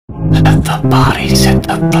Let the bodies hit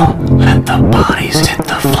the floor. Let the bodies hit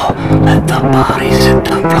the floor. Let the bodies hit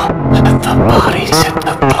the floor. Let the bodies hit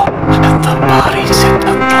the floor. Let the bodies hit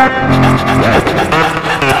the floor.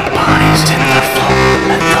 Let the bodies hit the floor.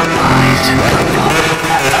 Let the bodies hit the floor.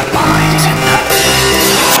 Let the bodies hit the floor.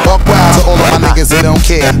 Buck wild to all of my niggas that don't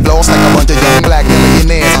care. Flows like a bunch of young black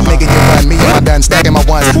millionaires. Making you run, me and my gun, stacking my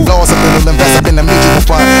ones. Flows a little invest up in the mutual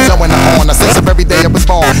fund. Showing the horn, a sense of every day I was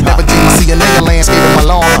born. Never dream to see a nigga landscaping my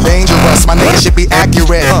lawn. Dangerous, my nigga should be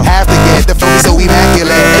accurate. Have to get the flow so immaculate.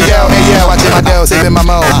 Hey yo, I chip my dough, sipping my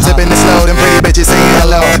mo. Sipping it slow, them pretty bitches saying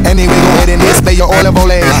hello. Anyway, go ahead and display your olive oil.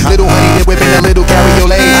 Little honey dip whipping a little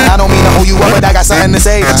cabriolet. I don't mean to hold you up, but I got something to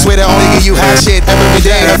say. Swear to only give you hot shit every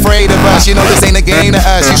day. Afraid of us, you know this ain't a game to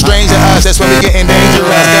us. You strange to us, that's when we getting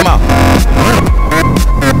dangerous. Come on.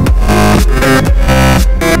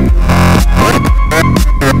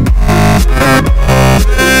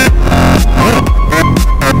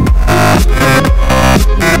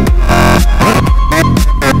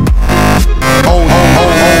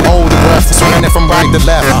 To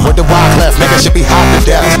left, with the wide left, nigga should be hot to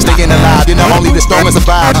death. Staying alive, you know only the strongest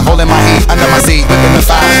survive. Holding my heat under my seat, whipping the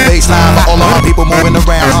fire. Baseline for all of my people moving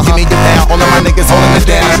around. Give me the down, all of my niggas holding it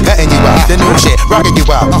down. Cutting you up, the new shit, rocking you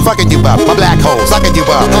up, fucking you up. My black holes, sucking you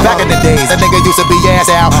up. Back in the days, a nigga used to be ass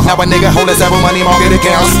out. Now a nigga holding several money market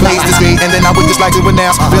accounts. Plays the street, and then I would just like to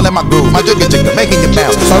announce. Feeling my groove, my jigger jigger, making you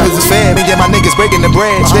bounce. Service is fair, me and my niggas breaking the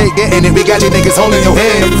bread. Straight getting it, we got you niggas holding your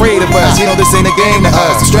head. Afraid of us, you know this ain't a game to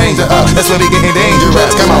us. It's strange to us, that's when we getting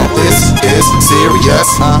dangerous. Come on. This is serious.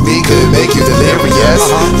 We could make you delirious.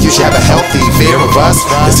 You should have a healthy fear of us.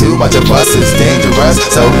 There's too much of us, it's dangerous.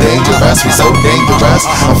 So dangerous, we so dangerous.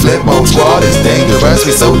 My flip mode squad is dangerous.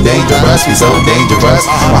 We so dangerous, we so dangerous.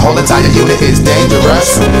 My whole entire unit is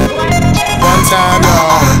dangerous. One time,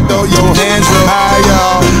 y'all, throw your hands real high,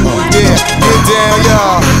 y'all. Yeah, get down,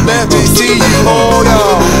 y'all. Let me see you hold,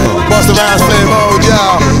 y'all. Bust around, flip mode,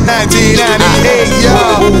 y'all. 1998,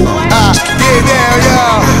 y'all. Get down,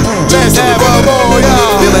 y'all. Let's have a ball,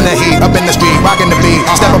 y'all. Feeling the heat up in the street, rocking the beat.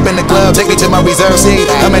 Step up in the club, take me to my reserve seat.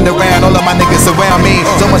 Coming around, all of my niggas surround me.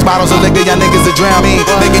 So much bottles of liquor, y'all niggas will drown me.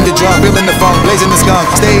 Making you drunk, feeling the funk, blazing the skunk.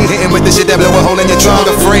 Stay hitting with the shit that blow a hole in your trunk.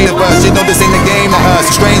 Afraid of us, you know this ain't the game to us.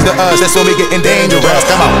 Strange to us, that's when we getting dangerous.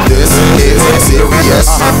 Come on. This is serious.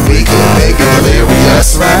 We could make it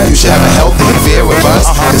delirious. You should have a healthy fear of us.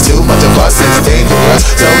 Cause too much of us is dangerous.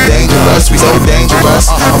 So dangerous, we so dangerous.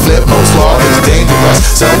 My flip mode squad is dangerous.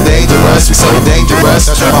 So dangerous, we so dangerous.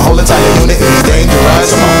 My whole entire unit is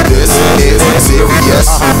dangerous. Come on. This is serious.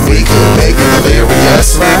 We could make it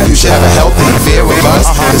delirious. You should have a healthy fear of us.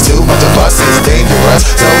 Cause too much of us is dangerous.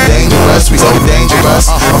 So dangerous, we so dangerous.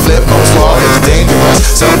 My flip mode squad is dangerous.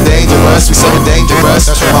 So dangerous, we so dangerous.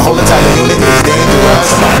 My whole entire unit is dangerous.